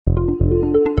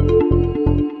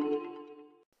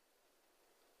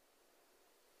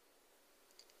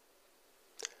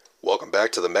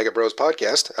back to the Mega Bros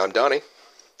podcast. I'm Donnie.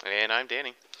 And I'm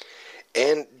Danny.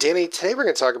 And Danny, today we're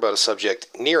going to talk about a subject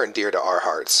near and dear to our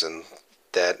hearts, and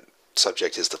that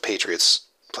subject is the Patriots'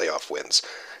 playoff wins.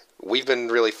 We've been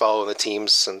really following the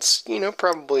teams since,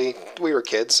 probably we were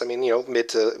kids. I mean, mid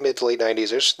to late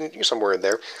 90s, somewhere in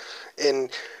there.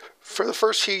 And for the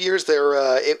first few years there,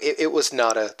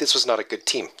 this was not a good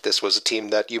team. This was a team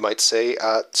that you might say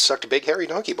sucked big hairy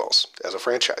donkey balls as a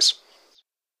franchise.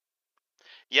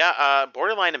 Yeah,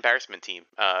 borderline embarrassment team.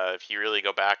 If you really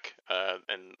go back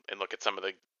and look at some of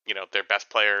the their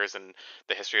best players and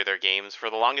the history of their games,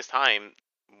 for the longest time,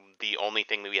 the only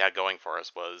thing that we had going for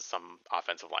us was some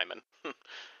offensive linemen.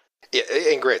 Yeah,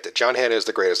 and granted, John Hannah is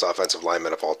the greatest offensive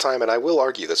lineman of all time, and I will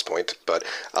argue this point, but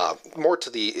more to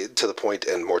the point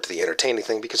and more to the entertaining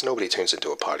thing, because nobody tunes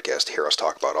into a podcast to hear us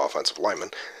talk about offensive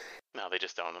linemen. No, they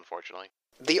just don't, unfortunately.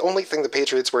 The only thing the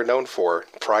Patriots were known for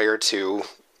prior to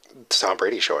Tom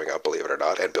Brady showing up, believe it or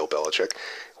not, and Bill Belichick,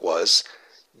 was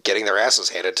getting their asses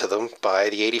handed to them by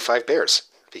the 85 Bears.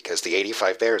 Because the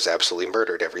 85 Bears absolutely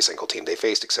murdered every single team they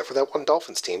faced, except for that one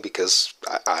Dolphins team, because,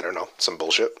 I don't know, some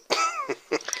bullshit.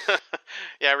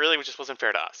 Yeah, it really just wasn't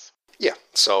fair to us. Yeah,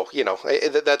 so,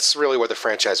 that's really where the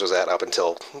franchise was at up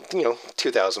until,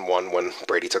 2001, when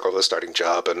Brady took over the starting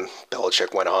job and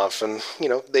Belichick went off, and,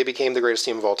 they became the greatest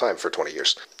team of all time for 20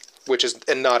 years. Which is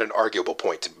not an arguable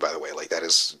point, by the way. Like, that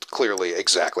is clearly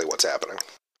exactly what's happening.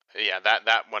 Yeah,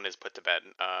 that one is put to bed,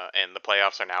 and the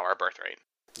playoffs are now our birthright.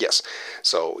 Yes.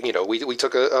 So, we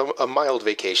took a mild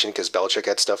vacation because Belichick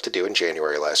had stuff to do in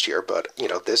January last year. But,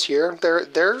 this year,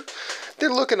 they're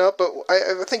looking up. But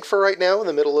I think for right now, in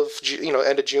the middle of,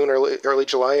 end of June, early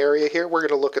July area here, we're going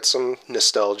to look at some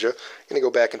nostalgia. Going to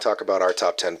go back and talk about our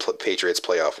top 10 Patriots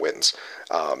playoff wins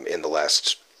in the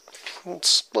last,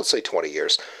 let's say, 20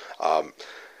 years.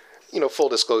 Full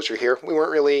disclosure here, we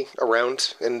weren't really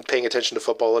around and paying attention to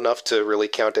football enough to really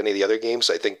count any of the other games.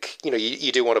 I think,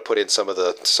 you do want to put in some of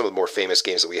the more famous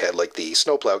games that we had, like the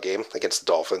snowplow game against the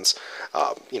Dolphins.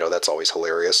 That's always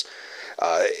hilarious.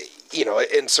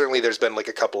 And certainly there's been like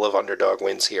a couple of underdog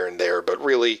wins here and there, but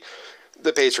really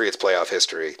the Patriots playoff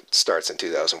history starts in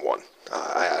 2001.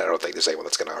 I don't think there's anyone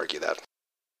that's going to argue that.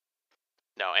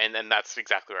 No, and that's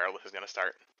exactly where our list is going to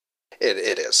start.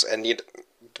 It is, and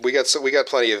we got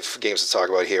plenty of games to talk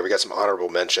about here. We got some honorable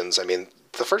mentions. I mean,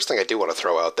 the first thing I do want to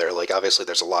throw out there, like, obviously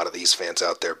there's a lot of these fans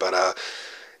out there, but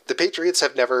the Patriots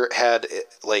have never had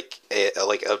a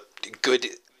good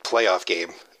playoff game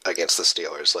against the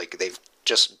Steelers. Like, they've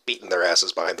just beaten their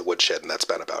asses behind the woodshed, and that's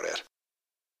been about it.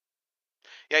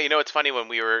 Yeah, it's funny, when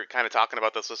we were kind of talking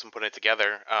about this list and putting it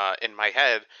together, in my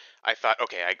head, I thought,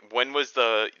 okay, when was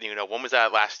that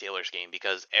last Steelers game?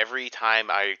 Because every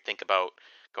time I think about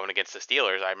going against the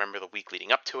Steelers, I remember the week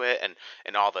leading up to it and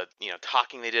all the,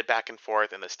 talking they did back and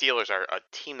forth, and the Steelers are a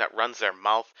team that runs their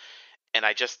mouth, and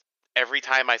every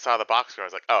time I saw the box score, I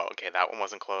was like, oh, okay, that one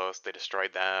wasn't close, they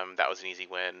destroyed them, that was an easy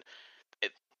win.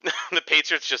 The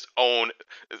Patriots just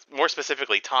more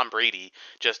specifically, Tom Brady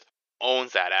just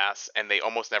owns that ass, and they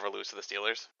almost never lose to the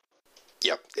Steelers.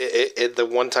 Yep. The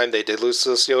one time they did lose to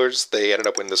the Steelers, they ended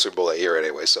up winning the Super Bowl that year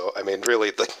anyway. So, I mean,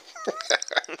 really,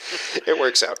 it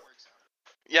works out.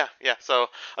 Yeah. So,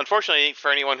 unfortunately, for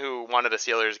anyone who wanted a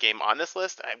Steelers game on this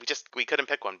list, we couldn't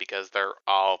pick one because they're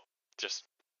all just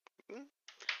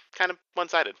kind of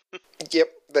one-sided.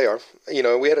 Yep, they are.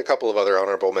 We had a couple of other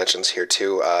honorable mentions here,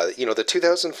 too. The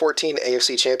 2014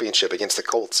 AFC Championship against the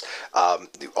Colts,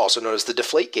 also known as the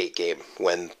Deflategate game,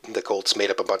 when the Colts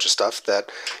made up a bunch of stuff that,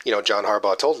 John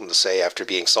Harbaugh told them to say after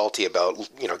being salty about,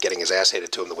 getting his ass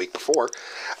handed to him the week before.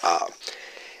 While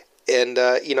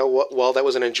that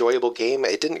was an enjoyable game,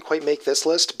 it didn't quite make this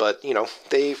list, but,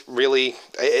 they really...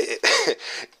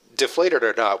 deflated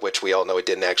or not, which we all know it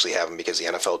didn't actually happen because the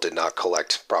NFL did not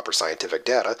collect proper scientific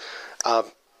data,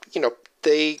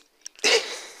 they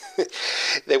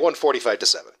they won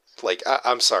 45-7. Like,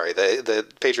 I'm sorry, the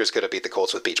Patriots could have beat the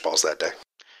Colts with beach balls that day.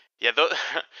 Yeah,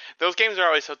 those games are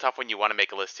always so tough when you want to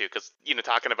make a list too, because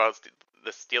talking about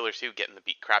the Steelers too getting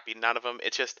the crap beaten out of them,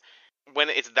 it's just when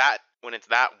it's that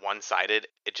one-sided,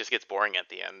 it just gets boring at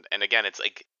the end. And again, it's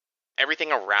like,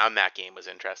 everything around that game was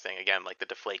interesting. Again, like the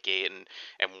Deflategate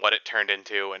and what it turned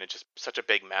into, and it's just such a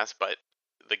big mess. But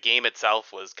the game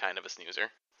itself was kind of a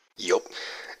snoozer. Yep.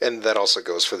 And that also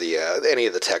goes for the any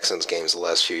of the Texans games the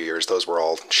last few years. Those were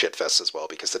all shitfests as well,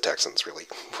 because the Texans really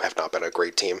have not been a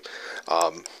great team.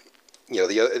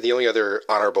 The only other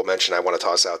honorable mention I want to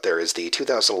toss out there is the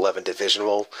 2011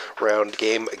 divisional round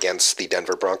game against the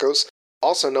Denver Broncos,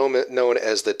 also known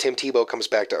as the Tim Tebow comes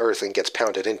back to earth and gets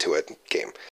pounded into it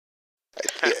game.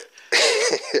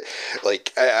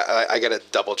 Like, I got to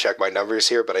double check my numbers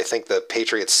here, but I think the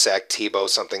Patriots sacked Tebow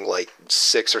something like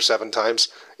 6 or 7 times,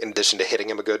 in addition to hitting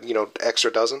him a good,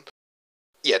 extra dozen.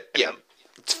 Yeah, yeah.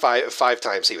 It's five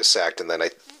times he was sacked, and then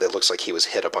it looks like he was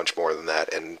hit a bunch more than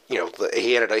that. And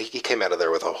he came out of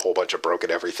there with a whole bunch of broken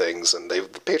everythings, and the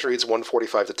Patriots won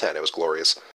 45-10. It was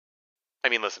glorious. I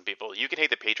mean, listen, people, you can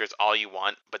hate the Patriots all you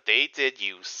want, but they did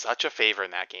you such a favor in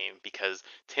that game because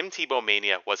Tim Tebow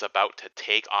mania was about to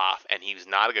take off, and he was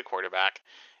not a good quarterback.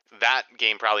 That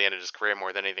game probably ended his career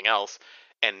more than anything else,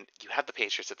 and you have the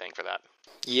Patriots to thank for that.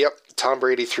 Yep, Tom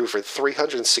Brady threw for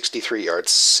 363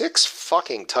 yards, 6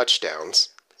 fucking touchdowns,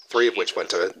 3 of which went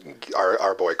to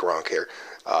our boy Gronk here.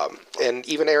 And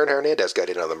even Aaron Hernandez got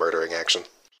in on the murdering action.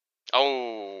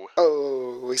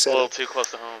 Oh, we said a little too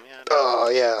close to home, yeah. Oh,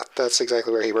 yeah, that's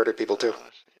exactly where he murdered people, too.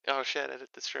 Oh shit,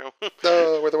 that's true.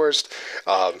 We're the worst.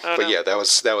 But yeah, that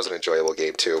was an enjoyable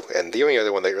game, too. And the only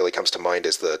other one that really comes to mind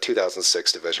is the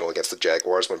 2006 divisional against the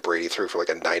Jaguars when Brady threw for like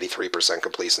a 93%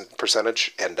 completion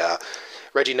percentage. And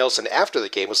Reggie Nelson, after the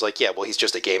game, was like, yeah, well, he's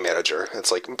just a game manager.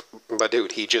 It's like, my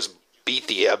dude, he just beat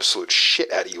the absolute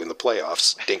shit out of you in the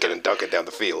playoffs, dinking and dunking down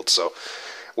the field. So,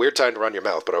 weird time to run your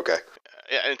mouth, but okay.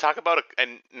 And talk about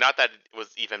and not that it was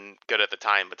even good at the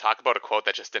time, but talk about a quote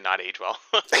that just did not age well.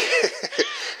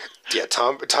 Yeah,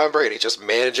 Tom Brady just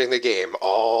managing the game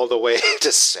all the way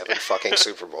to 7 fucking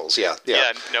Super Bowls. Yeah.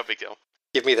 Yeah, no big deal.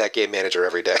 Give me that game manager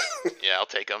every day. Yeah, I'll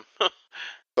take him.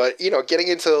 But, getting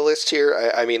into the list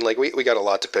here, I mean, like, we got a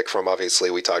lot to pick from, obviously.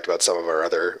 We talked about some of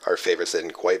our favorites that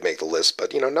didn't quite make the list.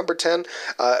 But, number 10,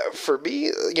 for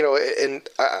me, and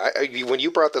when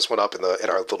you brought this one up in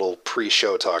our little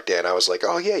pre-show talk, Dan, I was like,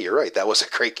 oh, yeah, you're right. That was a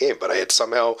great game. But I had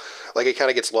somehow, like, it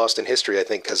kind of gets lost in history, I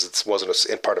think, because it wasn't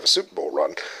in part of a Super Bowl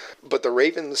run. But the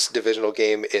Ravens divisional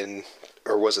game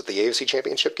or was it the AFC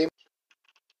Championship game?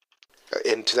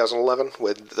 In 2011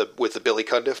 with the Billy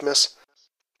Cundiff miss?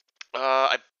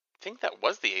 I think that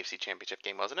was the AFC Championship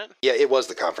game, wasn't it? Yeah, it was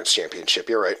the conference championship.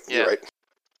 You're right. Yeah. You're right.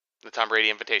 The Tom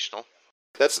Brady Invitational.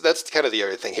 That's kind of the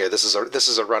other thing here. This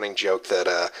is a running joke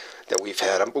that we've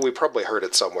had. We probably heard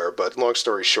it somewhere, but long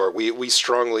story short, we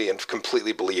strongly and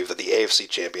completely believe that the AFC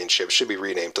Championship should be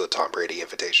renamed to the Tom Brady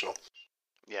Invitational.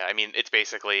 Yeah, I mean, it's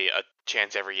basically a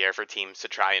chance every year for teams to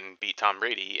try and beat Tom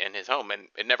Brady in his home, and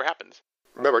it never happens.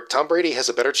 Remember, Tom Brady has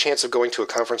a better chance of going to a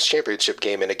conference championship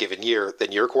game in a given year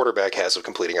than your quarterback has of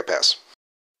completing a pass.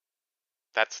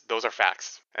 Those are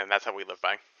facts, and that's how we live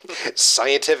by.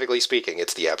 Scientifically speaking,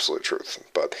 it's the absolute truth.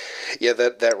 But yeah,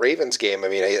 that Ravens game, I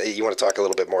mean, you want to talk a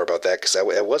little bit more about that because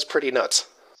it was pretty nuts.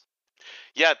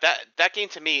 Yeah, that game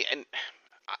to me, and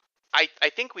I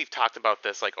think we've talked about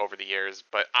this like over the years,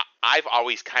 but I've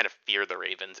always kind of feared the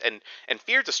Ravens, and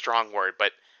feared's a strong word,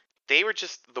 but they were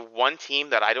just the one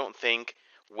team that I don't think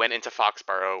went into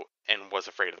Foxborough and was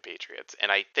afraid of the Patriots.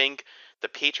 And I think the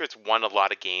Patriots won a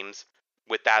lot of games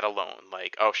with that alone.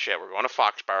 Like, oh shit, we're going to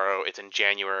Foxborough. It's in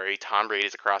January. Tom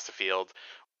Brady's across the field.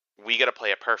 We got to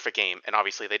play a perfect game. And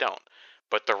obviously they don't.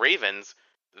 But the Ravens,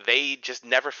 they just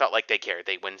never felt like they cared.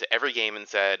 They went to every game and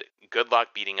said, good luck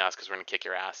beating us because we're going to kick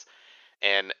your ass.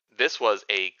 And this was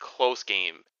a close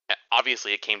game.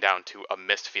 Obviously, it came down to a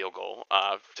missed field goal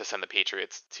to send the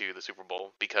Patriots to the Super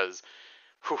Bowl because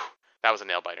that was a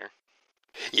nail-biter.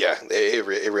 Yeah, it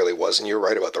really was. And you're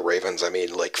right about the Ravens. I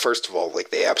mean, like, first of all, like,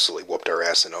 they absolutely whooped our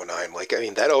ass in 09. Like, I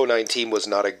mean, that 09 team was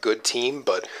not a good team,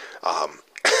 but,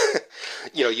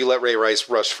 you let Ray Rice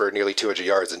rush for nearly 200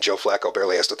 yards and Joe Flacco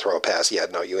barely has to throw a pass. Yeah,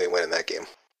 no, you ain't winning that game.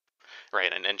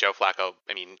 Right, and Joe Flacco,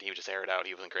 I mean, he would just air it out.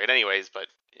 He wasn't great anyways, but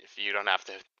if you don't have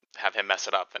to have him mess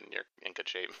it up, then you're in good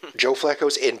shape. Joe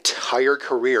Flacco's entire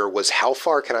career was how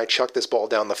far can I chuck this ball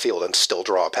down the field and still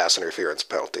draw a pass interference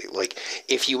penalty? Like,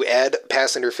 if you add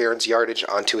pass interference yardage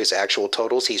onto his actual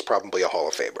totals, he's probably a Hall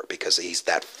of Famer because he's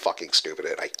that fucking stupid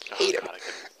and I hate him. God,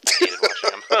 I hated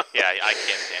watching him. Yeah, I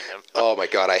can't stand him. Oh my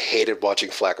God, I hated watching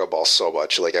Flacco ball so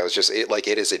much. Like, I was just, it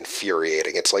is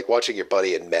infuriating. It's like watching your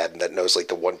buddy in Madden that knows like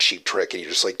the one cheap trick and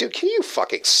you're just like, dude, can you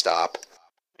fucking stop?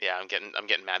 Yeah, I'm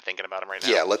getting mad thinking about him right now.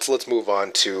 Yeah, let's move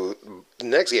on to the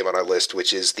next game on our list,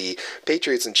 which is the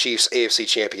Patriots and Chiefs AFC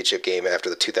Championship game after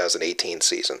the 2018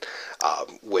 season,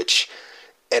 which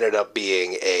ended up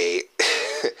being a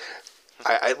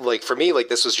I like for me, like,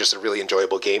 this was just a really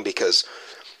enjoyable game because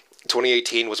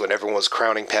 2018 was when everyone was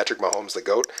crowning Patrick Mahomes the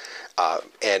GOAT,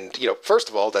 and first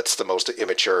of all, that's the most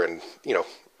immature and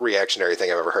reactionary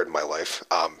thing I've ever heard in my life.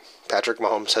 Patrick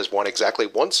Mahomes has won exactly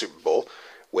one Super Bowl,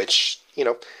 which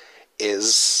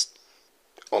is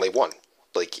only one.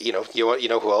 Like, you know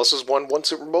who else has won one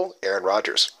Super Bowl? Aaron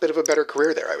Rodgers. Bit of a better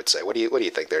career there, I would say. What do you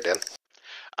think there, Dan?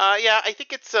 Yeah, I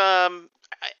think it's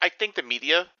I think the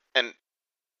media, and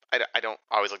I don't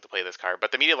always like to play this card,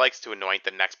 but the media likes to anoint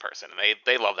the next person, and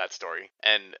they love that story.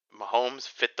 And Mahomes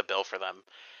fit the bill for them.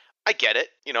 I get it.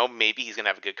 Maybe he's gonna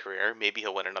have a good career. Maybe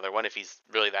he'll win another one if he's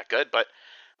really that good. But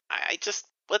I just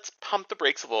let's pump the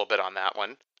brakes a little bit on that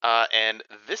one. And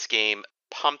this game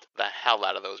pumped the hell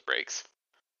out of those brakes.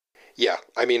 Yeah,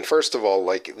 I mean, first of all,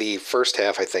 like the first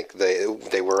half, I think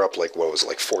they were up like what was it,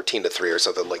 like 14-3 or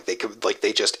something. Like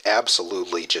they just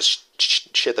absolutely just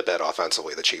shit the bed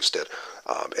offensively. The Chiefs did,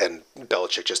 and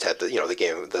Belichick just had the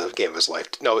game of his life.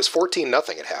 No, it was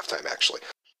 14-0 at halftime actually.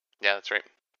 Yeah, that's right.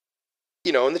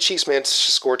 And the Chiefs managed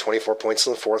to score 24 points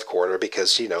in the fourth quarter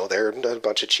because they're a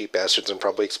bunch of cheap bastards and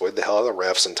probably exploited the hell out of the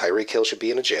refs, and Tyreek Hill should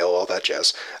be in a jail, all that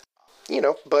jazz.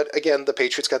 But again, the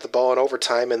Patriots got the ball in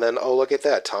overtime, and then, oh, look at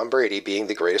that. Tom Brady, being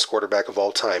the greatest quarterback of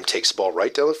all time, takes the ball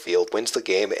right down the field, wins the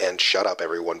game, and shut up,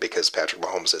 everyone, because Patrick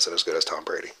Mahomes isn't as good as Tom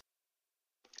Brady.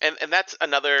 And that's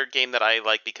another game that I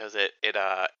like because it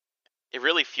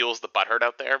really fuels the butthurt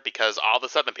out there, because all of a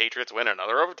sudden the Patriots win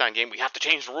another overtime game. We have to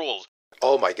change the rules.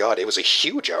 Oh, my God, it was a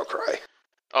huge outcry.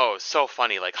 Oh, it's so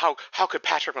funny. Like, how could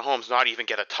Patrick Mahomes not even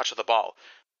get a touch of the ball?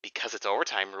 Because it's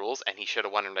overtime rules, and he should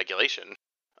have won in regulation.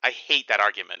 I hate that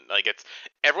argument. Like, it's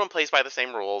everyone plays by the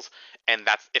same rules, and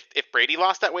that's if Brady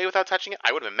lost that way without touching it,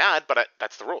 I would have been mad. But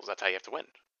that's the rules. That's how you have to win.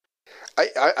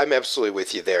 I'm absolutely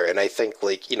with you there, and I think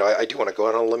I do want to go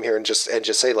out on a limb here and just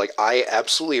say I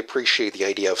absolutely appreciate the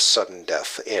idea of sudden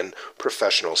death in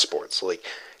professional sports. Like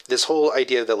this whole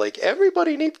idea that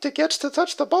everybody needs to get to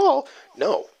touch the ball.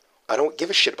 No, I don't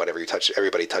give a shit about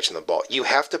everybody touching the ball. You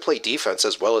have to play defense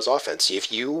as well as offense.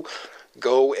 If you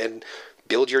go and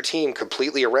build your team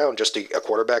completely around just a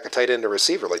quarterback, a tight end, a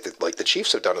receiver, like the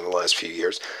Chiefs have done in the last few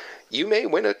years, you may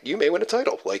win a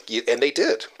title. And they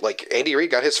did. Like Andy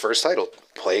Reid got his first title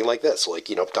playing like this.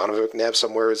 Donovan McNabb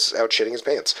somewhere is out shitting his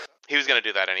pants. He was gonna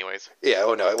do that anyways. Yeah.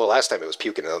 Oh no. Well, last time it was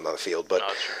puking on the field, but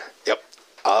yep.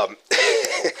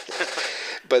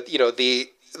 But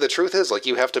the truth is,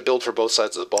 you have to build for both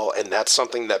sides of the ball, and that's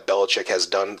something that Belichick has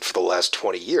done for the last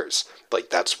 20 years.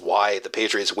 That's why the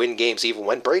Patriots win games even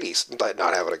when Brady's not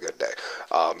having a good day.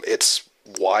 It's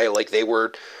why, they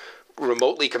were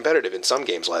remotely competitive in some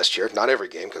games last year. Not every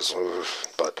game,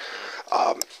 but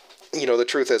the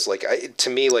truth is, to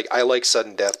me, I like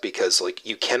sudden death because,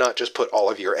 you cannot just put all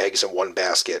of your eggs in one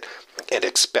basket and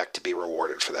expect to be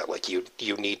rewarded for that.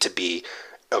 You need to be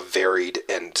a varied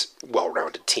and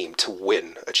well-rounded team to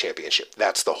win a championship.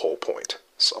 That's the whole point.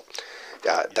 So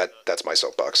that's my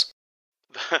soapbox.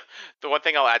 The one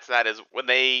thing I'll add to that is when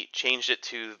they changed it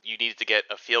to you needed to get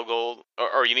a field goal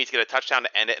or you need to get a touchdown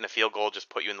to end it, and a field goal just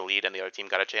put you in the lead and the other team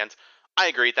got a chance. I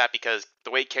agree with that because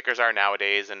the way kickers are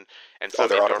nowadays and some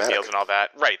indoor fields and all that.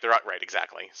 Right, they're right,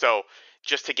 exactly. So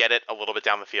just to get it a little bit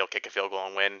down the field, kick a field goal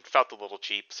and win felt a little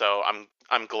cheap. So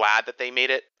I'm glad that they made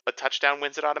it a touchdown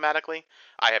wins it automatically.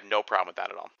 I have no problem with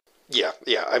that at all. Yeah.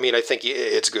 I mean, I think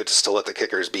it's good to still let the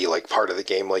kickers be part of the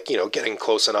game. Getting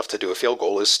close enough to do a field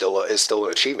goal is still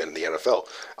an achievement in the NFL.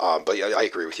 But yeah, I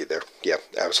agree with you there. Yeah,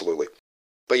 absolutely.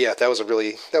 But yeah, that was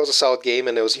a solid game,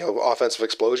 and it was offensive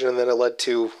explosion, and then it led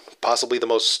to possibly the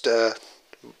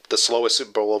slowest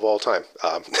Super Bowl of all time.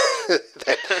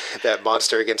 That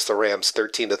monster against the Rams,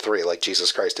 13-3, like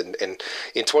Jesus Christ. And in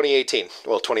 2018,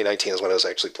 well, 2019 is when it was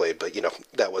actually played, but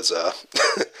that was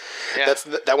yeah.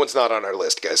 That one's not on our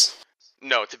list, guys.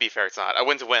 No, to be fair, it's not. A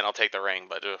win's a win. I'll take the ring,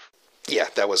 but yeah,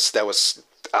 that was.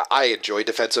 I enjoy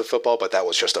defensive football, but that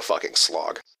was just a fucking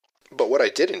slog. But what I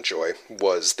did enjoy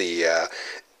was the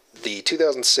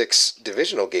 2006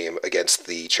 divisional game against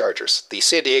the Chargers, the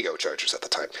San Diego Chargers at the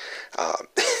time.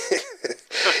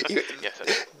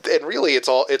 And really, it's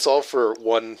all for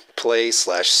one play /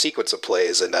 sequence of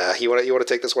plays. And you want to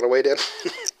take this one away, Dan?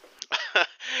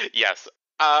 Yes.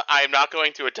 I'm not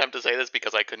going to attempt to say this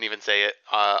because I couldn't even say it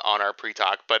on our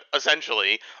pre-talk. But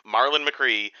essentially, Marlon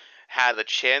McCree had the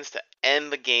chance to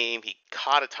end the game. He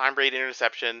caught a Tom Brady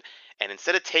interception, and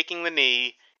instead of taking the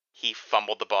knee, he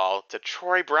fumbled the ball to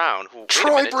Troy Brown.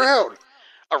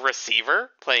 A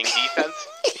receiver playing defense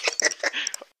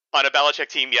on a Belichick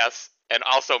team, yes, and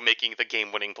also making the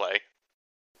game-winning play.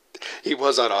 He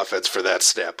was on offense for that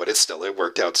snap, but it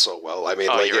worked out so well. I mean,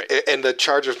 right. And the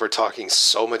Chargers were talking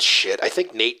so much shit. I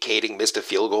think Nate Kading missed a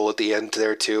field goal at the end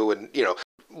there too, and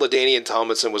LaDainian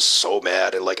Tomlinson was so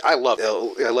mad, and I love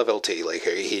LT.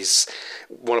 He's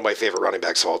one of my favorite running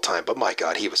backs of all time. But my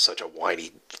God, he was such a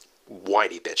whiny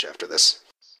bitch after this.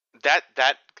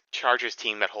 That Chargers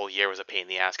team that whole year was a pain in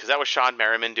the ass because that was Sean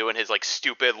Merriman doing his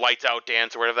stupid lights out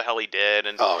dance or whatever the hell he did,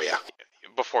 and oh yeah,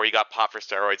 before he got popped for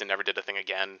steroids and never did a thing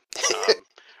again.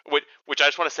 Which I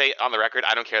just want to say on the record,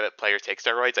 I don't care that players take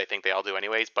steroids. I think they all do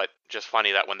anyways. But just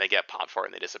funny that when they get popped for it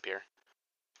and they disappear.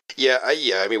 Yeah,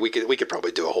 I mean, we could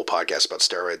probably do a whole podcast about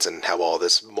steroids and how all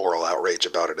this moral outrage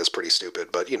about it is pretty stupid.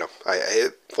 But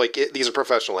these are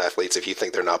professional athletes. If you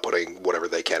think they're not putting whatever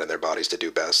they can in their bodies to do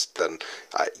best, then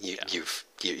you're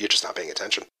just not paying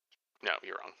attention. No,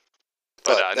 you're wrong.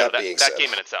 But that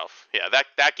game in itself,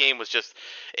 that game was just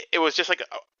like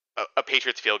a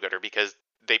Patriots feel gooder because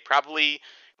they probably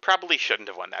shouldn't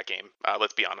have won that game.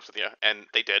 Let's be honest with you, and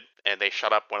they did, and they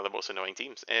shut up one of the most annoying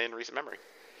teams in recent memory.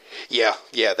 Yeah,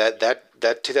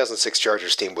 that 2006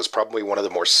 Chargers team was probably one of the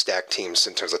more stacked teams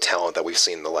in terms of talent that we've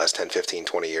seen in the last 10, 15,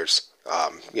 20 years.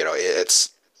 And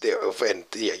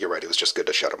yeah, you're right. It was just good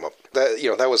to shut them up.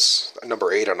 That was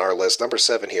number 8 on our list. Number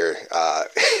 7 here.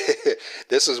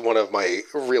 This is one of my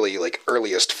really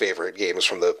earliest favorite games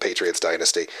from the Patriots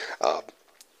dynasty.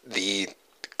 The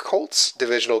Colts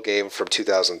divisional game from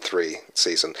 2003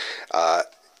 season.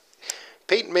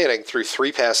 Peyton Manning threw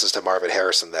 3 passes to Marvin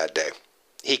Harrison that day.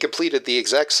 He completed the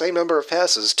exact same number of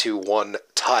passes to one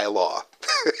Ty Law.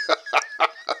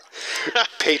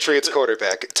 Patriots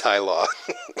quarterback, Ty Law.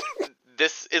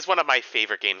 This is one of my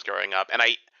favorite games growing up. And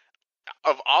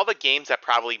of all the games that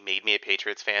probably made me a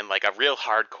Patriots fan, like a real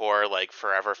hardcore,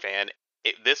 forever fan,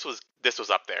 this was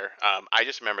up there. I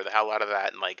just remember the hell out of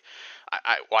that. And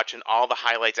I watching all the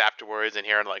highlights afterwards and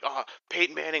hearing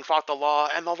Peyton Manning fought the Law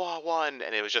and the Law won.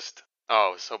 And it was just...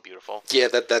 oh, it was so beautiful. Yeah,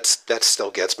 that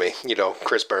still gets me.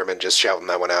 Chris Berman just shouting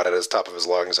that one out at the top of his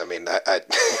lungs. I mean,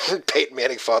 Peyton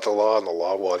Manning fought the Law and the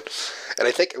Law won. And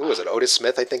I think, was it Otis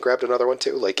Smith, I think, grabbed another one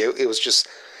too? It was just,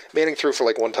 Manning threw for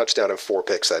 1 touchdown and 4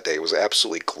 picks that day. It was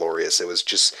absolutely glorious. It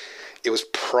was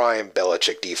prime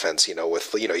Belichick defense,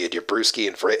 with, you had your Bruschi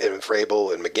and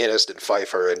Vrabel and McGinnis and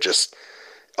Pfeiffer and just...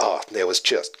 oh, it was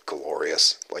just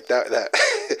glorious. That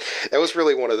that was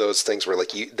really one of those things where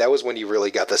that was when you really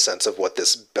got the sense of what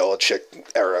this Belichick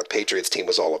era Patriots team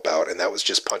was all about, and that was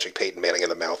just punching Peyton Manning in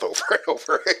the mouth over and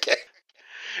over again.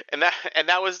 And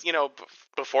that was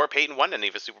before Peyton won any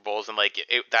of his Super Bowls, and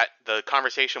that the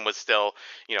conversation was still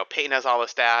Peyton has all the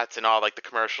stats and all the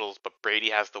commercials, but Brady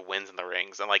has the wins and the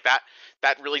rings, and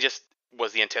that really just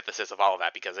was the antithesis of all of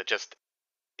that because it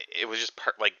was just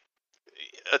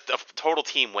a total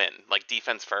team win,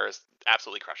 defense first,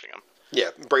 absolutely crushing them.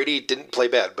 Yeah, Brady didn't play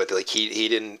bad, but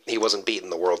he wasn't beating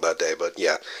the world that day. But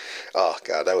yeah, oh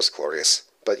god, that was glorious.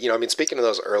 But speaking of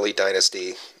those early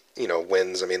dynasty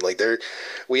wins, I mean there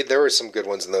were some good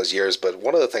ones in those years. But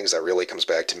one of the things that really comes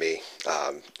back to me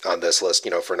on this list,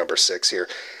 for number 6 here.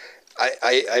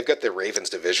 I've got the Ravens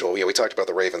divisional. We talked about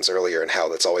the Ravens earlier and how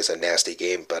that's always a nasty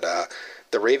game, but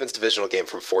the Ravens divisional game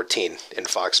from 2014 in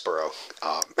Foxborough,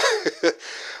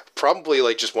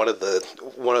 probably just one of the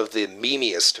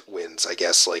memeiest wins, I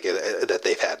guess, that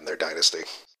they've had in their dynasty.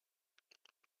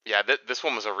 Yeah, this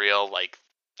one was a real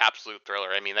absolute thriller.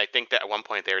 I mean, I think that at one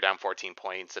point they were down 14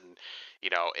 points, and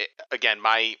again,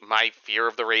 my fear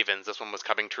of the Ravens, this one was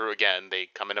coming true again. They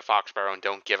come into Foxborough and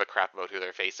don't give a crap about who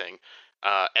they're facing.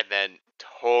 And then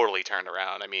totally turned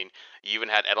around. I mean, you even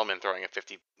had Edelman throwing a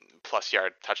 50-plus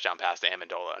yard touchdown pass to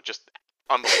Amendola. Just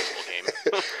unbelievable game.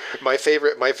 My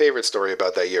favorite story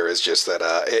about that year is just that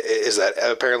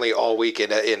apparently all week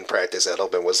in practice,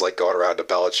 Edelman was going around to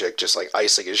Belichick, just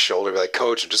icing his shoulder,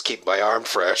 Coach, I'm just keeping my arm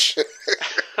fresh.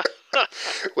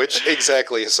 Which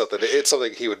exactly is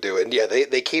something he would do. And yeah,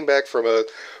 they came back from a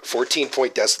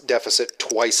 14-point deficit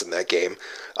twice in that game,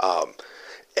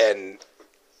 and.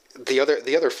 The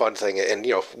other fun thing, and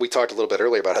we talked a little bit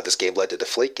earlier about how this game led to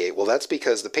Deflategate. Well, that's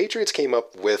because the Patriots came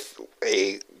up with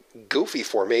a goofy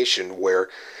formation where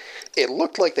it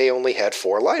looked like they only had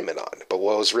 4 linemen on. But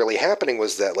what was really happening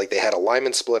was that they had a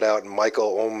lineman split out, and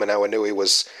Michael Onwenu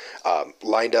was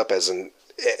lined up as an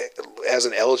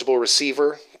eligible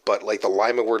receiver. But the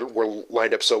linemen were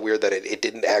lined up so weird that it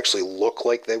didn't actually look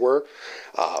like they were.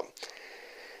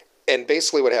 And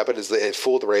basically what happened is that it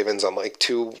fooled the Ravens on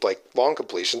 2 long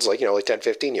completions, 10,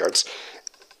 15 yards.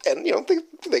 And,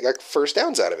 they got first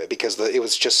downs out of it because it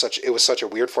was such a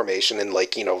weird formation and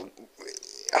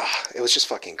it was just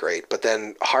fucking great. But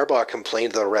then Harbaugh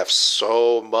complained to the refs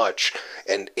so much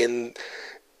and to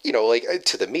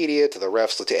the media, to the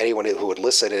refs, to anyone who would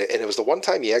listen. And it was the one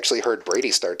time you actually heard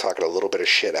Brady start talking a little bit of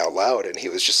shit out loud. And he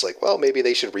was just well, maybe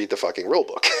they should read the fucking rule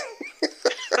book.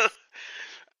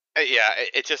 Yeah,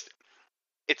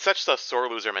 it's such a sore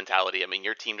loser mentality. I mean,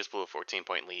 your team just blew a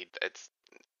 14-point lead. It's,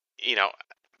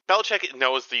 Belichick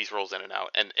knows these rules in and out,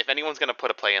 and if anyone's going to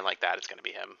put a play in like that, it's going to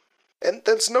be him. And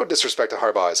that's no disrespect to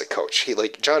Harbaugh as a coach. He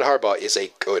John Harbaugh is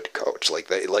a good coach.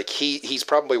 He's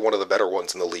probably one of the better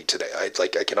ones in the league today. I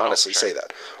can honestly say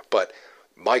that. But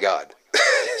my God,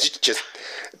 just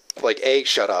like A,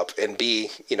 shut up, and B,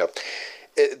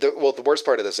 the worst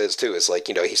part of this is like,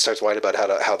 he starts whining about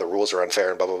how the rules are unfair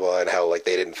and blah blah blah, and how like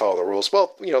they didn't follow the rules.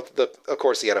 Well, of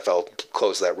course the NFL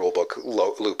closed that rule book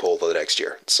loophole the next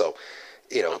year, so.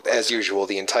 As usual,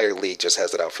 the entire league just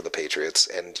has it out for the Patriots.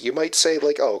 And you might say,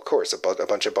 like, oh, of course, a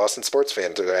bunch of Boston sports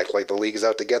fans who act like the league is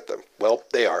out to get them. Well,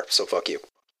 they are, so fuck you.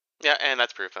 Yeah, and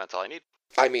that's proof, and that's all I need.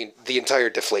 I mean, the entire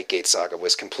Deflategate saga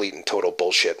was complete and total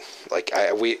bullshit. Like,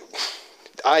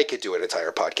 I could do an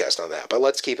entire podcast on that, but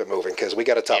let's keep it moving, because we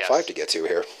got a top 5 to get to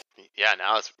here. Yeah,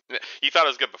 now you thought it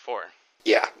was good before.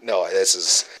 Yeah, no, this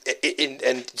is...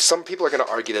 And some people are going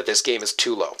to argue that this game is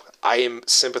too low. I am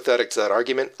sympathetic to that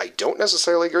argument. I don't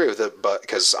necessarily agree with it, but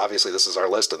because obviously this is our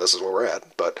list and this is where we're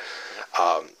at. But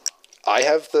I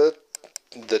have the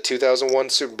 2001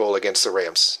 Super Bowl against the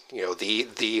Rams.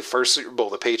 The first Super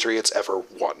Bowl the Patriots ever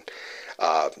won.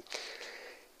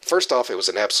 First off, it was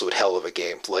an absolute hell of a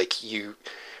game. Like, you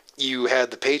had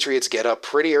the Patriots get up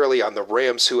pretty early on the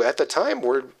Rams, who at the time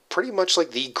were pretty much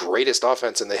like the greatest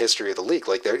offense in the history of the league.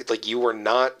 Like you were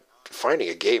not finding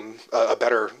a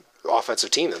better offensive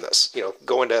team than this.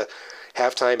 Going to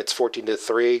halftime, it's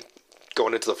 14-3.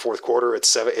 Going into the fourth quarter,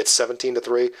 it's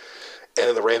 17-3. And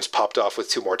then the Rams popped off with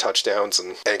 2 more touchdowns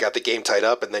and got the game tied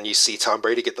up. And then you see Tom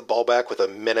Brady get the ball back with a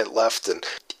minute left. And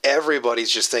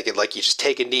everybody's just thinking, like, you just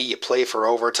take a knee, you play for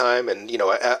overtime. And,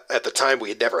 at the time, we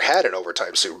had never had an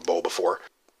overtime Super Bowl before.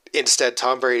 Instead,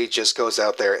 Tom Brady just goes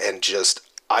out there and just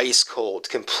ice cold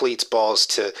completes balls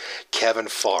to Kevin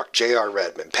Falk, J.R.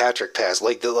 Redmond, Patrick Paz,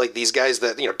 like these guys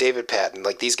that, David Patton,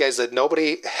 like these guys that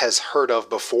nobody has heard of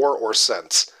before or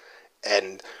since.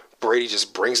 And Brady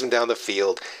just brings them down the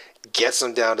field, gets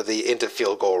them down into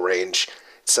field goal range,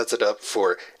 sets it up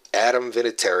for Adam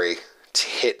Vinatieri to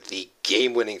hit the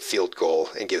game-winning field goal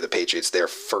and give the Patriots their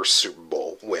first Super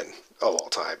Bowl win of all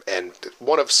time. And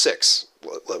one of 6,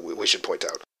 we should point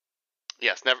out.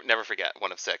 Yes, never forget,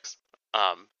 one of 6.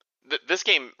 This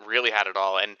game really had it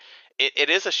all, and it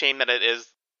is a shame that it is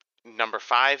number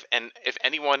 5. And if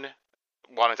anyone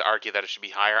wanted to argue that it should be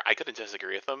higher, I couldn't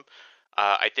disagree with them.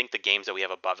 I think the games that we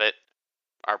have above it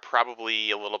are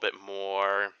probably a little bit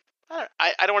more.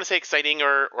 I don't want to say exciting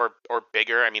or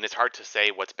bigger. I mean, it's hard to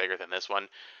say what's bigger than this one.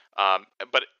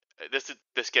 But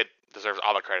this kid deserves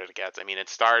all the credit it gets. I mean, it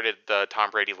started the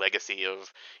Tom Brady legacy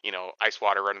of ice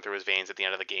water running through his veins at the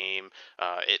end of the game.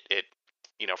 It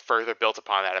further built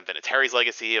upon that, and Vinatieri's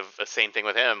legacy of the same thing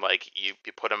with him. Like you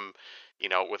put him,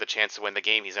 with a chance to win the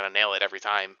game, he's gonna nail it every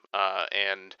time.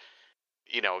 And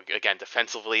again,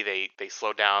 defensively, they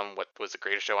slowed down what was the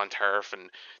greatest show on turf, and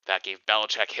that gave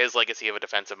Belichick his legacy of a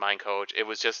defensive mind coach. It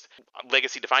was just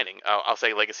legacy defining. I'll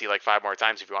say legacy like 5 more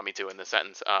times if you want me to in this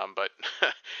sentence. But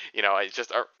it's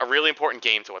just a really important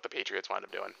game to what the Patriots wound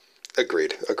up doing.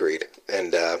 Agreed.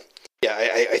 And yeah,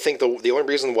 I think the only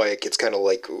reason why it gets kind of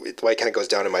like why it kind of goes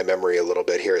down in my memory a little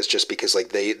bit here is just because like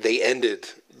they ended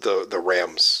the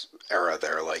Rams era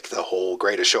there. Like the whole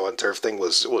greatest show on turf thing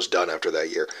was done after that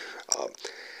year,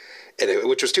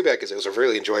 which was too bad because it was a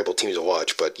really enjoyable team to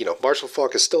watch. But Marshall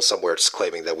Faulk is still somewhere just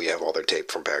claiming that we have all their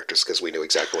tape from practice because we knew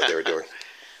exactly what they were doing.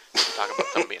 Talk about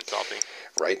someone being salty,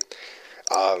 right?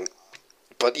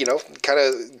 But kind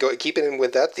of keeping in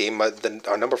with that theme,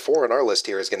 our number 4 on our list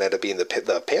here is going to end up being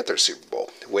the Panthers Super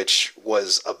Bowl, which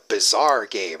was a bizarre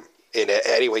game in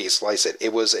any way you slice it.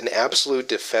 It was an absolute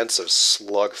defensive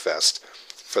slugfest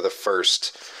for the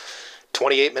first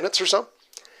 28 minutes or so.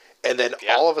 And then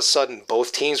all of a sudden,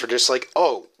 both teams were just like,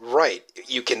 oh, right,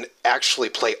 you can actually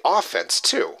play offense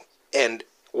too. And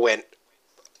went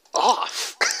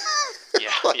off.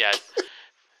 Yeah.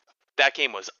 That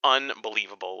game was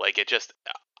unbelievable. Like, it just,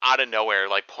 out of nowhere,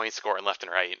 like, points scoring left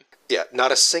and right. Yeah,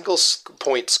 not a single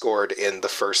point scored in the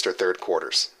first or third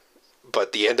quarters.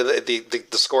 But the end of the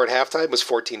score at halftime was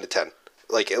 14-10.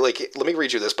 Like, let me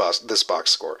read you this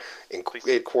box score. In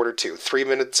quarter 2, 3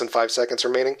 minutes and 5 seconds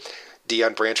remaining,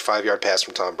 Deion Branch 5-yard pass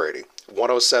from Tom Brady.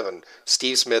 107,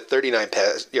 Steve Smith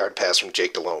 39-yard pass from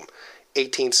Jake Delhomme.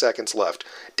 18 seconds left.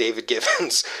 David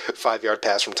Givens, 5-yard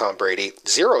pass from Tom Brady.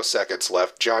 0 seconds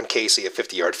left. John Casey, a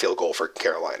 50-yard field goal for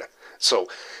Carolina. So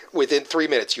within 3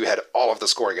 minutes, you had all of the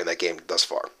scoring in that game thus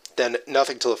far. Then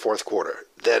nothing till the fourth quarter.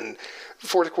 Then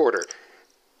fourth quarter,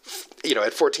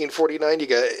 at 14:49, you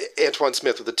got Antoine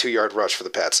Smith with a 2-yard rush for the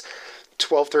Pats.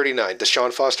 12:39,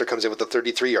 Deshaun Foster comes in with a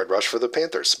 33-yard rush for the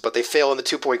Panthers, but they fail on the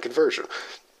 2-point conversion.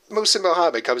 Musa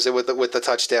Mohammed comes in with the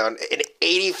touchdown, an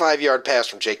 85-yard pass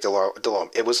from Jake Delhomme.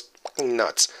 It was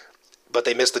nuts, but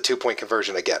they missed the 2-point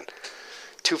conversion again.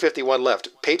 2:51 left.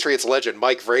 Patriots legend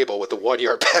Mike Vrabel with the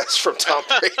 1-yard pass from Tom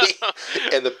Brady.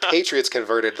 And the Patriots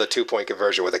converted the 2-point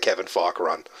conversion with a Kevin Falk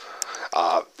run.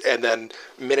 And then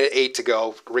minute 8 to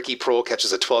go, Ricky Prohl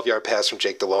catches a 12-yard pass from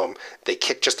Jake Delhomme. They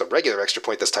kick just a regular extra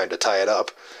point this time to tie it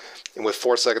up. And with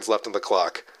 4 seconds left on the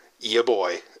clock, ya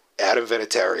boy, Adam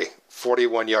Vinatieri,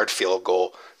 41-yard field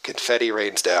goal. Confetti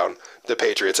rains down. The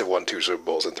Patriots have won 2 Super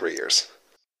Bowls in 3 years.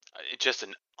 Just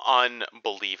an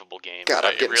unbelievable game. God,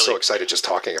 I'm getting so excited just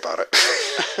talking about it.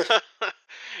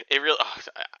 It really.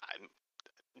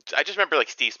 I just remember like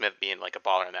Steve Smith being like a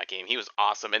baller in that game. He was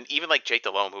awesome, and even like Jake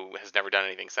Delhomme, who has never done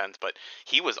anything since, but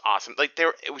he was awesome. Like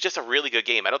it was just a really good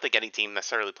game. I don't think any team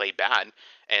necessarily played bad,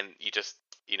 and you just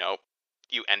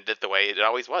you ended it the way it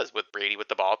always was, with Brady with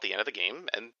the ball at the end of the game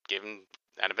and giving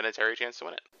Adam Vinatieri a chance to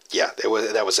win it. Yeah,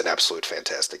 that was an absolute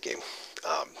fantastic game.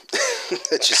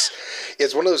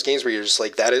 It's one of those games where you're just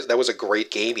like, that was a great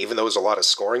game, even though it was a lot of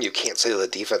scoring. You can't say that the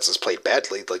defense has played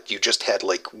badly. Like, you just had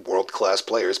like world-class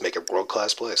players making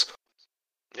world-class plays.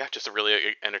 Yeah, just a really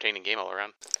entertaining game all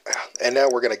around. And now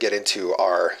we're going to get into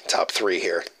our top 3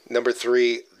 here. Number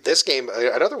 3, this game,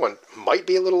 another one, might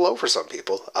be a little low for some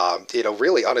people.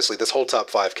 Really, honestly, this whole top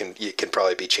 5 can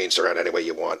probably be changed around any way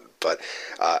you want. But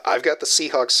I've got the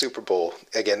Seahawks Super Bowl,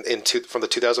 again, from the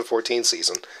 2014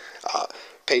 season.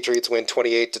 Patriots win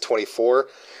 28-24.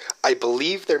 I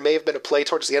believe there may have been a play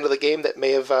towards the end of the game that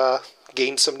may have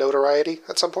gained some notoriety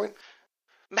at some point.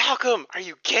 Malcolm, are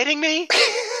you kidding me?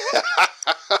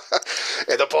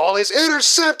 And the ball is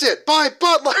intercepted by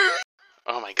Butler.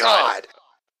 Oh my God.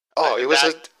 Oh, it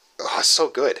was so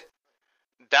good.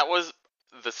 That was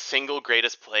the single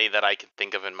greatest play that I could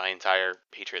think of in my entire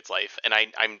Patriots life. And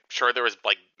I'm sure there was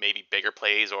like maybe bigger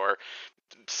plays or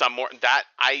some more. That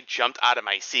I jumped out of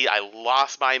my seat. I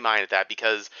lost my mind at that,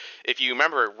 because if you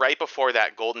remember, right before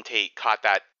that, Golden Tate caught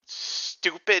that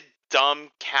stupid dumb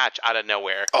catch out of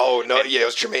nowhere. Oh no, yeah, it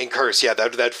was Jermaine Kearse. Yeah,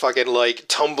 that fucking like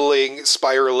tumbling,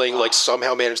 spiraling, like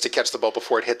somehow managed to catch the ball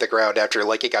before it hit the ground after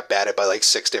like it got batted by like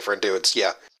 6 different dudes.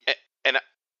 Yeah. And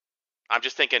I'm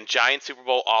just thinking Giant Super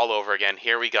Bowl all over again.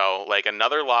 Here we go. Like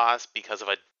another loss because of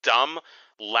a dumb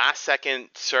last second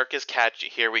circus catch.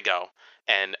 Here we go.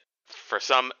 And for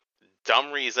some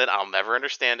dumb reason, I'll never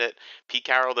understand it, Pete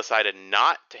Carroll decided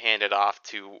not to hand it off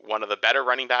to one of the better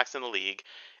running backs in the league,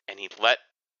 and he let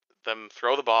them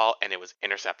throw the ball, and it was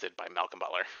intercepted by Malcolm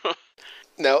Butler.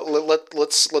 Now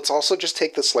let's also just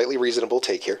take the slightly reasonable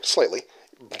take here. Slightly.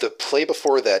 The play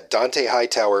before that, Dante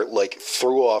Hightower like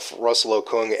threw off Russell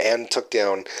Okung and took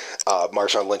down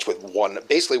Marshawn Lynch with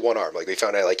basically one arm. Like we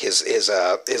found out, like his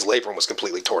labrum was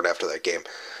completely torn after that game.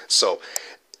 So,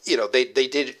 they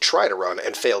did try to run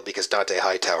and failed because Dante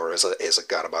Hightower is a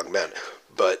god among men.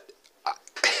 But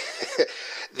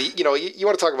you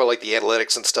want to talk about like the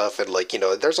analytics and stuff, and like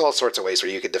there's all sorts of ways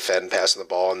where you could defend passing the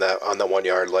ball on the 1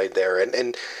 yard line there,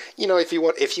 and if you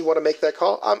want to make that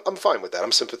call, I'm fine with that.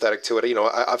 I'm sympathetic to it.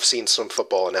 I've seen some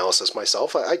football analysis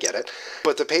myself. I get it,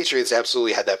 but the Patriots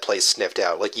absolutely had that play sniffed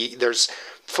out. Like there's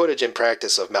footage in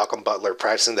practice of Malcolm Butler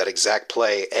practicing that exact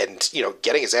play and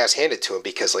getting his ass handed to him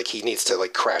because like he needs to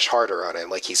like crash harder on it.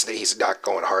 Like he's not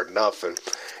going hard enough, and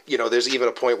there's even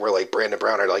a point where like Brandon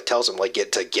Browner like tells him like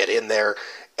get in there.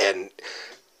 And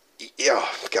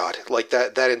oh God, like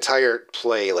that entire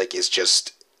play like is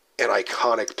just an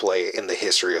iconic play in the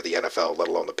history of the NFL, let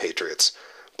alone the Patriots.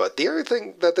 But the other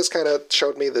thing that this kind of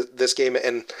showed me this game,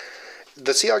 and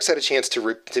the Seahawks had a chance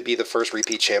to be the first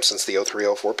repeat champ since the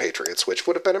 03-04 Patriots, which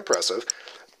would have been impressive.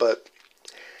 But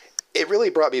it really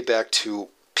brought me back to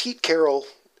Pete Carroll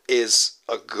is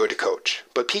a good coach,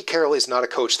 but Pete Carroll is not a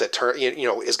coach that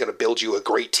is going to build you a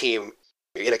great team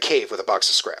in a cave with a box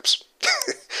of scraps.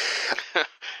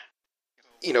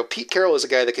 Pete Carroll is a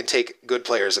guy that can take good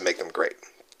players and make them great.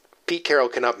 Pete Carroll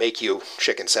cannot make you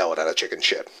chicken salad out of chicken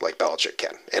shit like Belichick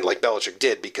can. And like Belichick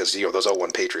did, because, those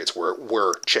 0-1 Patriots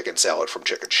were chicken salad from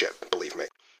chicken shit, believe me.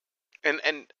 And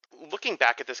looking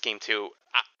back at this game, too,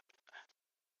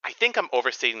 I think I'm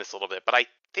overstating this a little bit, but I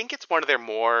think it's one of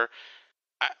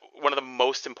the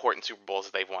most important Super Bowls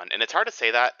that they've won. And it's hard to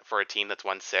say that for a team that's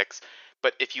won 6,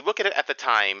 but if you look at it at the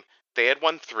time, they had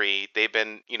won 3. They've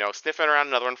been, sniffing around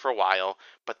another one for a while,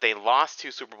 but they lost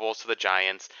 2 Super Bowls to the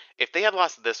Giants. If they had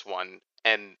lost this one,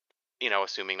 and,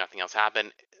 assuming nothing else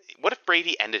happened, what if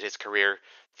Brady ended his career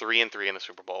 3-3 in the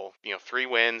Super Bowl? 3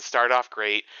 wins, started off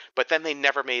great, but then they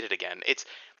never made it again.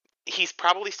 He's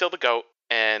probably still the GOAT,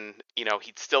 and,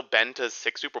 he'd still been to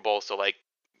 6 Super Bowls, so, like,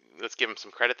 let's give him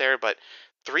some credit there. But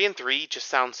 3-3 just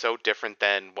sounds so different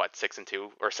than what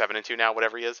 6-2 or 7-2 now,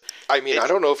 whatever he is. I mean, I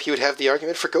don't know if he would have the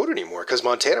argument for GOAT anymore, because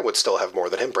Montana would still have more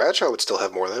than him. Bradshaw would still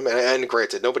have more than him. And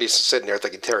granted, nobody's sitting there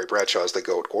thinking Terry Bradshaw is the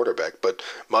GOAT quarterback, but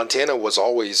Montana was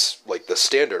always like the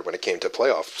standard when it came to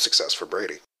playoff success for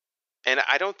Brady. And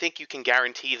I don't think you can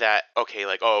guarantee that. Okay,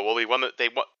 like we won. They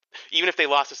won. Even if they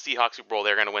lost the Seahawks Super Bowl,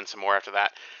 they're going to win some more after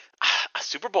that. A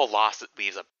Super Bowl loss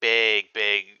leaves a big,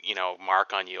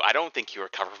 mark on you. I don't think you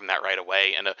recover from that right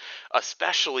away, and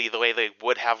especially the way they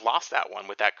would have lost that one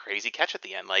with that crazy catch at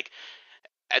the end. Like,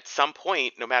 at some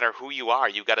point, no matter who you are,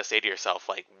 you got to say to yourself,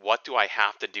 like, what do I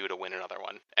have to do to win another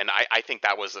one? And I think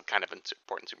that was a kind of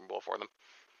important Super Bowl for them.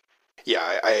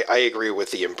 Yeah, I agree with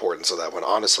the importance of that one.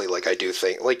 Honestly, like, I do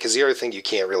think, like, because the other thing you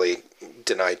can't really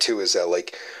deny, too, is that,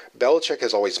 like, Belichick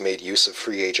has always made use of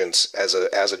free agents as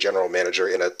a general manager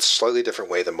in a slightly different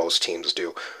way than most teams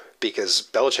do. Because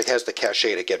Belichick has the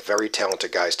cachet to get very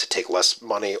talented guys to take less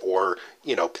money or,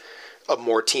 a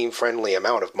more team-friendly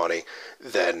amount of money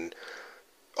than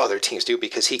other teams do,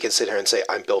 because he can sit here and say,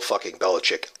 I'm Bill fucking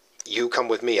Belichick. You come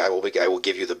with me, I will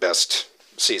give you the best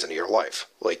season of your life.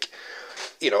 Like,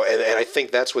 and I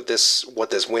think that's what this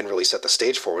win really set the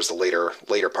stage for, was the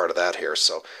later part of that here.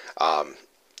 So,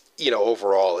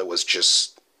 overall, it was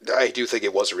just, I do think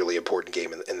it was a really important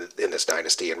game in this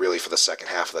dynasty, and really for the second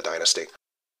half of the dynasty.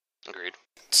 Agreed.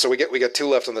 So we got two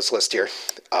left on this list here.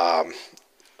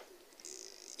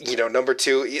 Number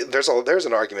two, there's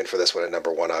an argument for this one at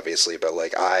number one, obviously, but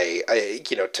like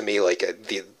to me, like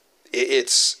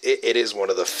it is one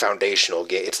of the foundational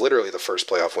games. It's literally the first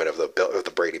playoff win of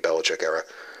the Brady Belichick era,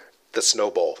 the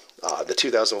Snow Bowl, the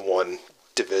 2001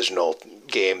 divisional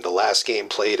game, the last game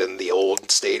played in the old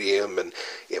stadium, and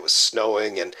it was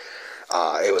snowing, and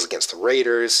it was against the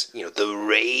Raiders. The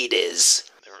Raiders.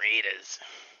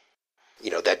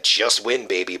 That just win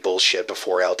baby bullshit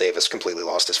before Al Davis completely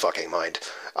lost his fucking mind.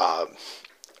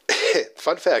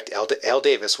 Fun fact, Al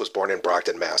Davis was born in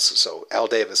Brockton, Mass. So Al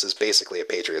Davis is basically a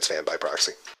Patriots fan by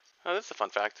proxy. Oh, that's a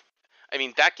fun fact. I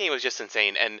mean, that game was just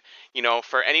insane. And,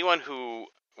 for anyone who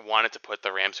wanted to put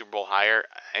the Rams Super Bowl higher,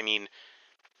 I mean,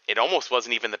 it almost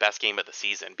wasn't even the best game of the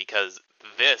season, because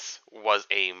this was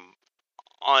a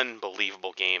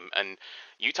unbelievable game. And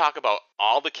you talk about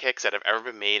all the kicks that have ever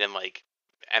been made in, like,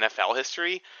 NFL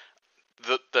history.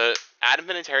 The Adam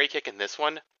Vinatieri kick in this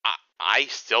one, I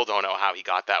still don't know how he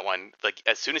got that one. Like,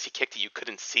 as soon as he kicked it, you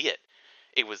couldn't see it.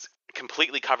 It was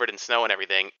completely covered in snow and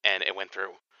everything, and it went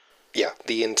through. Yeah,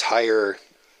 the entire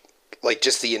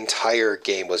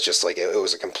game was just like, it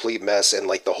was a complete mess, and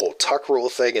like the whole tuck rule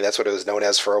thing, and that's what it was known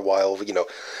as for a while.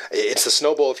 It's the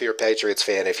Snow Bowl if you're a Patriots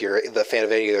fan. If you're the fan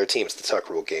of any other team, it's the tuck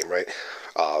rule game, right?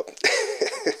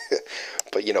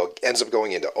 But, ends up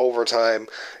going into overtime.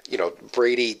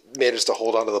 Brady managed to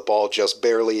hold onto the ball just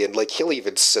barely, and like he'll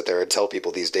even sit there and tell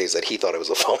people these days that he thought it was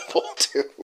a fumble too.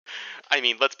 I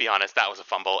mean, let's be honest, that was a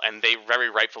fumble, and they very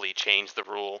rightfully changed the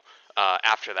rule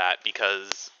after that,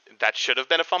 because that should have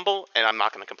been a fumble, and I'm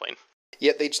not going to complain.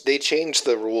 Yeah, they changed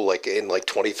the rule like in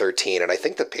 2013, and I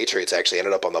think the Patriots actually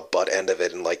ended up on the butt end of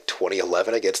it in like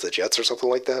 2011 against the Jets or something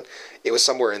like that. It was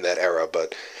somewhere in that era,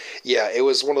 but yeah, it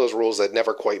was one of those rules that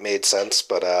never quite made sense,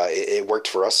 but it worked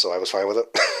for us, so I was fine with it.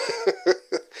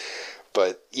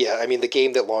 But yeah, I mean, the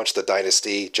game that launched the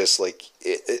dynasty, just like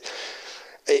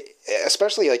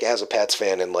especially like as a Pats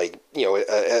fan, and like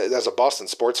as a Boston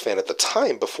sports fan at the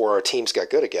time before our teams got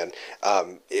good again,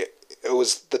 it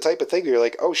was the type of thing where you're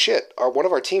like, oh shit, one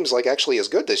of our teams like actually is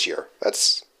good this year.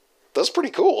 That's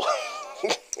pretty cool.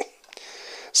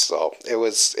 So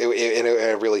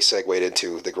it really segued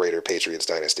into the greater Patriots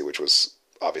dynasty, which was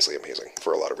obviously amazing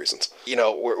for a lot of reasons.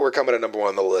 We're coming to number one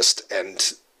on the list,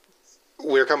 and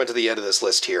we're coming to the end of this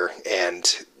list here,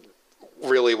 and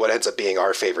really what ends up being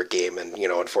our favorite game. And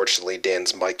unfortunately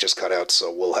Dan's mic just cut out,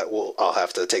 so I'll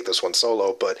have to take this one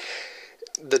solo. But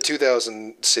the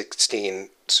 2016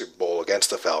 Super Bowl against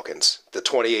the Falcons, the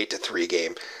 28-3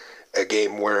 game, a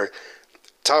game where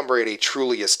Tom Brady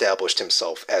truly established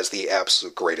himself as the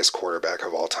absolute greatest quarterback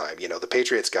of all time. The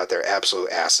Patriots got their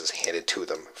absolute asses handed to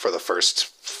them for the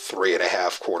first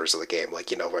 3.5 quarters of the game.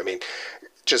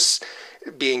 Just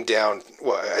being down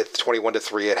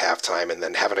 21-3 at halftime, and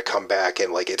then having to come back,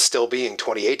 and like it's still being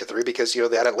 28-3 because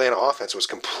that Atlanta offense was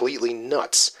completely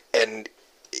nuts. And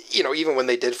even when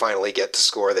they did finally get to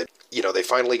score, that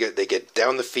they get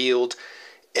down the field,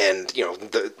 and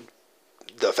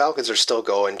the Falcons are still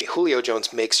going. Julio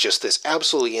Jones makes just this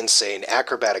absolutely insane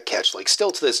acrobatic catch, like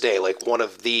still to this day, like one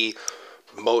of the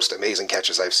most amazing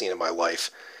catches I've seen in my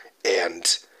life.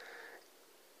 And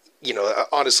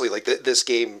honestly, like this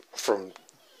game from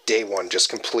day one just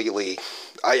completely.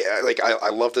 I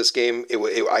love this game.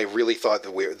 I really thought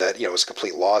that it was a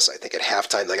complete loss. I think at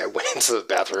halftime, like I went into the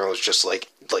bathroom and was just like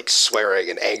swearing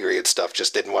and angry and stuff.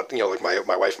 Just didn't want like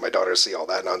my wife and my daughter to see all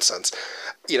that nonsense.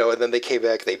 And then they came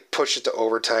back. They pushed it to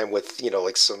overtime with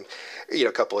like some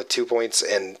couple of 2 points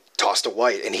and tossed to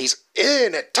White, and he's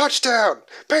in at touchdown.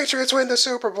 Patriots win the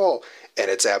Super Bowl,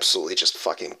 and it's absolutely just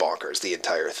fucking bonkers, the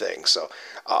entire thing. So.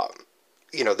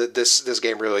 This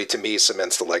game really, to me,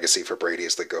 cements the legacy for Brady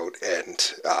as the GOAT.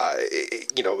 And,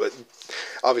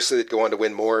 obviously they'd go on to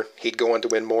win more. He'd go on to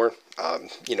win more.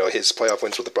 His playoff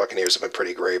wins with the Buccaneers have been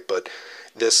pretty great, but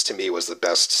this, to me, was the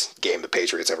best game the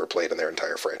Patriots ever played in their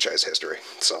entire franchise history.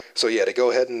 So yeah, to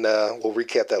go ahead and we'll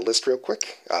recap that list real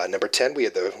quick. Number 10, we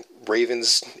had the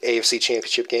Ravens AFC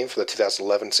Championship game for the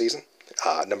 2011 season.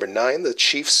 Number 9, the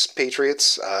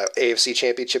Chiefs-Patriots AFC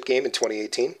Championship game in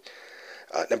 2018.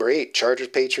 Number 8,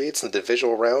 Chargers-Patriots in the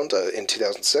divisional round in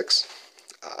 2006.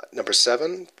 Number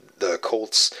 7, the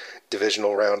Colts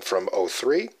divisional round from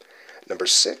 2003. Number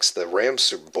 6, the Rams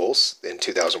Super Bowls in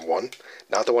 2001.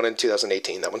 Not the one in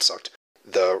 2018, that one sucked.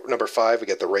 Number 5, we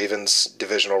get the Ravens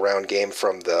divisional round game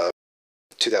from the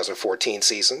 2014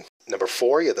 season. Number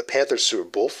 4, you had the Panthers Super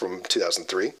Bowl from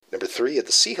 2003. Number 3, you had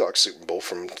the Seahawks Super Bowl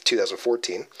from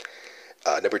 2014.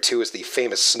 Number 2 is the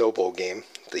famous Snow Bowl game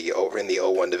in the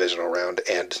 0-1 divisional round,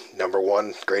 and number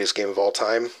 1, greatest game of all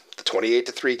time, the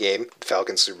 28-3 game,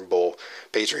 Falcons Super Bowl.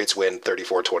 Patriots win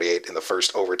 34-28 in the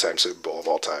first overtime Super Bowl of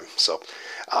all time. So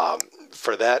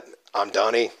for that, I'm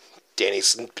Donnie.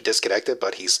 Danny's disconnected,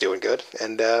 but he's doing good,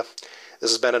 and this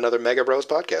has been another Mega Bros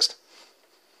podcast.